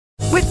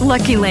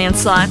Lucky Land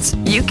Slots,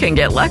 you can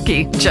get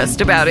lucky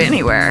just about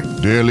anywhere.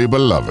 Dearly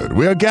beloved,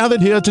 we are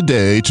gathered here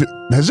today to...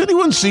 Has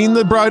anyone seen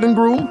the bride and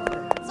groom?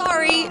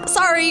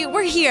 Sorry,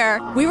 we're here.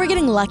 We were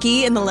getting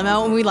lucky in the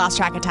limo and we lost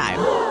track of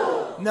time.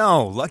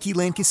 No, Lucky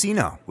Land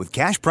Casino, with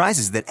cash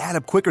prizes that add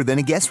up quicker than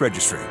a guest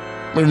registry.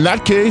 In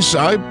that case,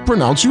 I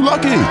pronounce you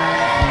lucky.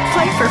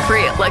 Play for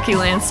free at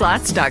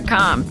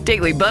LuckyLandSlots.com.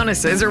 Daily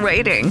bonuses are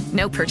waiting.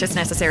 No purchase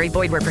necessary.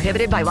 Void where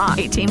prohibited by law.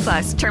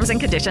 18+. Terms and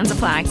conditions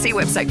apply. See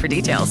website for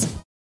details.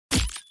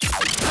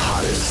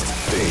 Hottest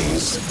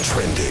things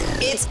trending.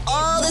 It's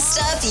all the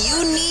stuff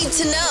you need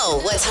to know.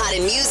 What's hot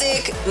in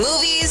music,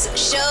 movies,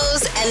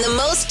 shows, and the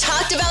most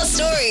talked about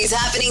stories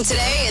happening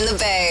today in the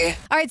Bay.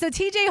 All right, so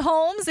TJ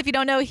Holmes, if you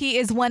don't know, he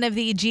is one of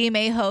the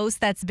GMA hosts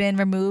that's been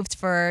removed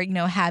for,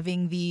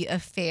 having the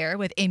affair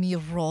with Amy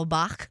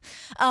Rolbach.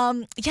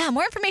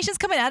 More information's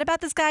coming out about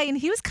this guy, and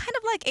he was kind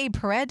of like a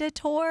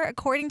predator,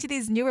 according to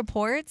these new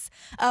reports.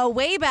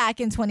 Way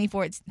back in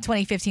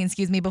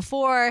 2015,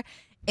 before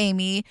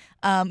Amy,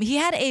 he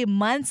had a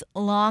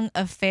months-long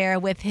affair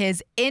with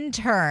his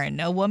intern,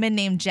 a woman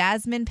named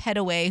Jasmine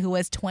Pettaway, who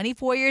was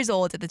 24 years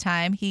old at the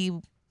time. He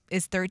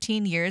is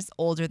 13 years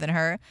older than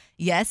her.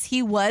 Yes,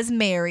 he was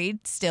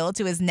married still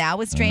to his now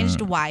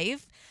estranged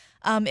wife.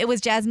 It was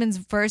Jasmine's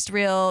first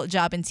real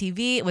job in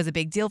TV. It was a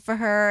big deal for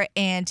her,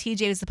 and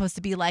TJ was supposed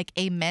to be like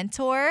a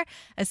mentor.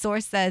 A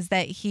source says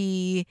that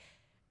he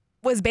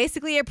was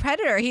basically a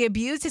predator. He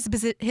abused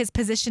his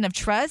position of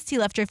trust. He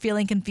left her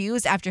feeling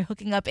confused after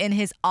hooking up in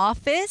his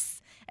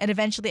office, and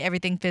eventually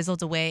everything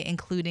fizzled away,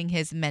 including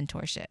his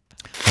mentorship.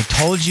 I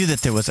told you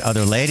that there was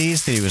other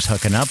ladies that he was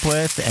hooking up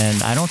with,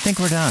 and I don't think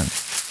we're done.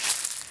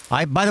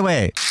 By the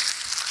way,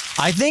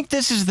 I think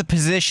this is the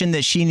position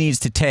that she needs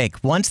to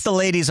take. Once the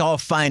ladies all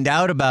find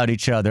out about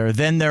each other,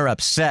 then they're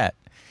upset.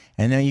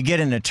 And then you get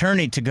an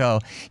attorney to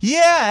go,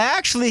 yeah,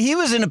 actually, he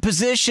was in a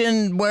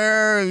position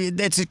where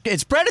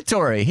it's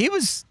predatory. He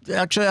was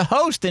actually a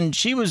host, and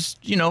she was,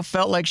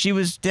 felt like she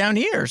was down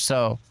here.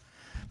 So,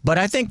 but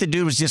I think the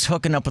dude was just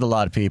hooking up with a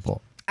lot of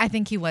people. I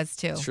think he was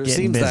too. Sure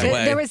seems that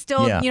way. There was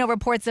still,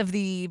 reports of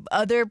the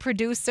other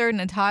producer,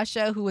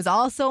 Natasha, who was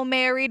also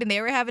married, and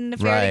they were having an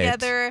affair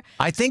together.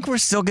 I think we're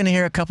still going to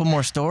hear a couple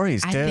more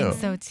stories, too. I think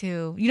so,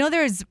 too.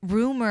 There's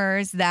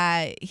rumors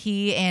that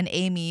he and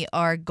Amy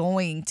are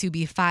going to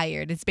be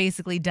fired. It's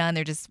basically done.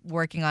 They're just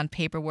working on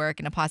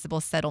paperwork and a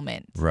possible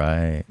settlement.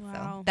 Right.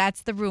 Wow. So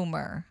that's the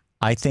rumor.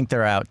 I think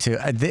they're out, too.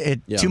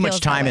 Too much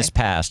time has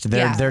passed.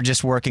 They're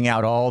just working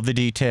out all the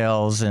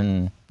details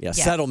and... Yeah,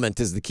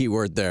 settlement is the key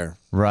word there.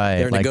 Right.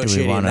 They're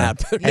negotiating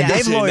that. And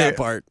that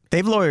part.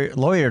 They've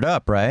lawyered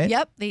up, right?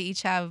 Yep. They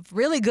each have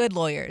really good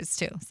lawyers,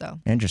 too.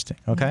 So interesting.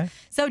 Okay.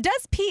 So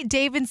does Pete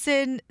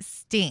Davidson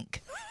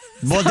stink?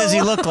 Well, does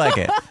he look like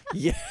it?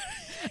 Yeah.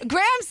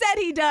 Graham said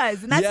he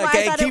does, and that's why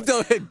I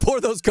thought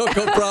pour those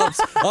Cocoa Props.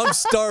 I'm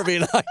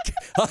starving.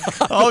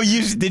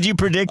 Did you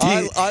predict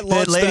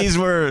that ladies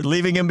were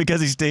leaving him because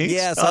he stinks?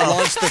 Yes, I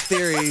launched the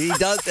theory. He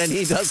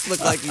does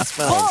look like he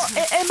smells. Well,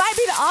 it might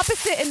be the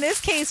opposite in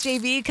this case,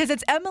 JV, because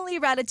it's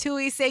Emily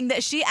Ratatouille saying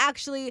that she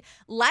actually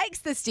likes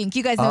the stink.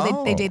 You guys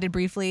know they dated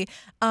briefly.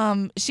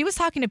 She was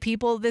talking to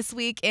People this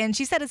week, and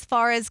she said as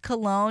far as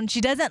cologne,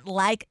 she doesn't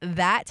like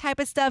that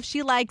type of stuff.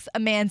 She likes a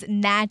man's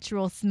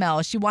natural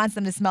smell. She wants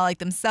them to smell like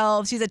themselves.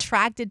 She's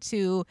attracted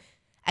to,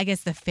 I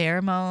guess, the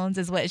pheromones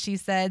is what she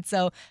said.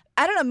 So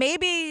I don't know.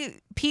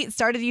 Maybe Pete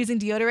started using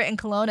deodorant and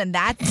cologne, and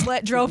that's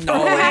what drove her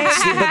away.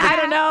 I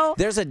don't know.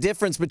 There's a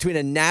difference between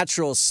a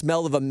natural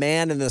smell of a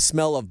man and the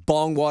smell of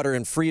bong water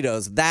and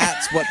Fritos.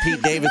 That's what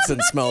Pete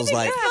Davidson smells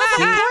like.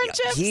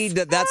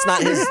 That's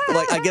not his.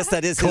 I guess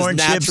that is corn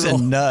his natural. Chips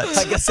and nuts.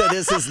 I guess that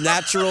is his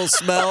natural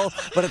smell,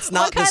 but it's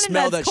not the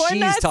smell that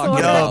she's talking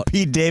about. No,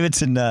 Pete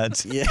Davidson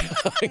nuts. Yeah,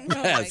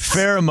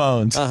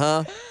 pheromones.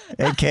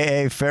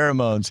 AKA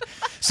pheromones.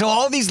 So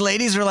all these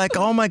ladies are like,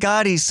 "Oh my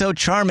God, he's so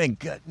charming.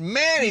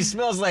 Man, he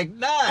smells like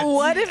nuts."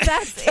 What if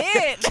that's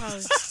it?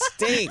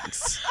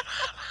 Stinks.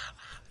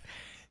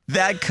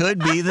 That could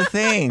be the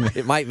thing.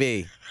 It might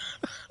be.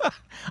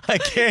 I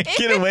can't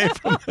get away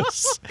from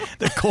this.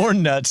 The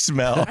corn nut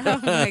smell. Oh,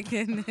 my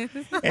goodness.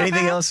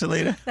 Anything else,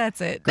 Selena?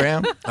 That's it.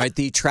 Graham? All right,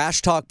 the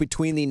trash talk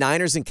between the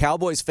Niners and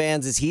Cowboys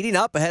fans is heating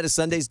up ahead of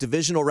Sunday's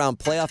divisional round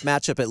playoff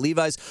matchup at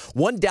Levi's.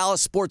 One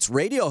Dallas sports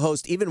radio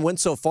host even went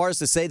so far as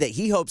to say that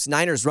he hopes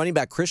Niners running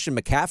back Christian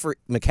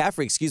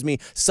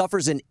McCaffrey,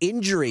 suffers an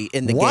injury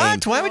in the game.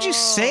 What? Why would you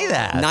say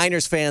that?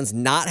 Niners fans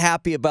not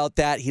happy about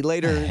that. He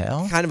later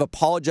kind of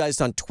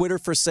apologized on Twitter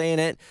for saying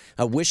it.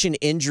 Wishing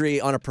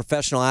injury on a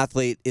professional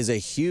athlete is a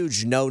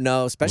huge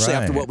no-no, especially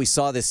after what we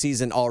saw this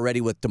season already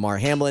with DeMar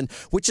Hamlin,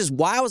 which is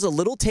why I was a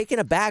little taken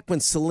aback when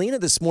Selena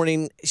this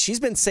morning, she's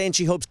been saying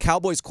she hopes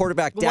Cowboys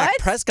quarterback Dak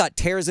Prescott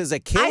tears his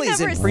Achilles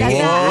in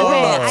pregame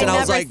warm-ups. And I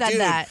was like, dude,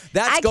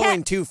 that's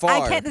going too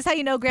far. This is how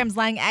you know Graham's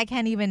lying. I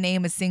can't even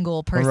name a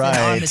single person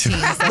on the team.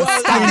 So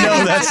well, I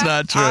know that's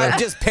not true. I'm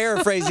just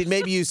paraphrasing.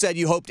 Maybe you said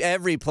you hoped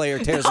every player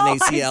tears an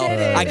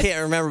ACL. I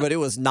can't remember, but it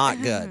was not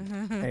good.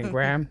 Hey,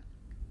 Graham.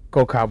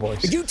 Go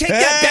Cowboys. You take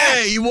that back.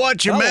 Hey, you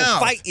watch your mouth. I'll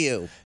fight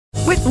you.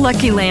 With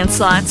Lucky Land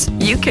Slots,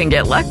 you can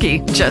get lucky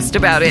just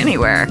about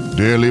anywhere.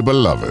 Dearly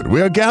beloved,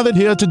 we are gathered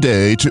here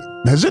today to...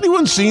 Has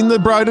anyone seen the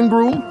bride and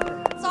groom?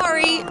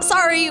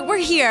 Sorry, we're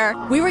here.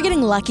 We were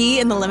getting lucky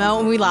in the limo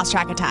and we lost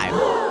track of time.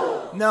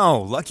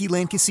 No, Lucky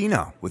Land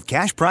Casino, with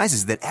cash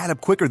prizes that add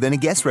up quicker than a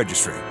guest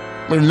registry.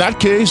 In that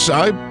case,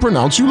 I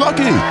pronounce you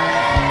lucky.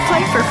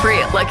 Play for free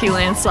at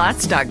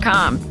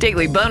LuckyLandSlots.com.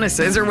 Daily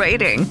bonuses are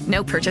waiting.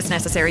 No purchase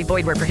necessary.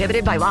 Void where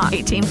prohibited by law.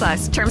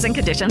 18+. Terms and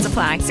conditions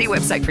apply. See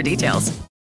website for details.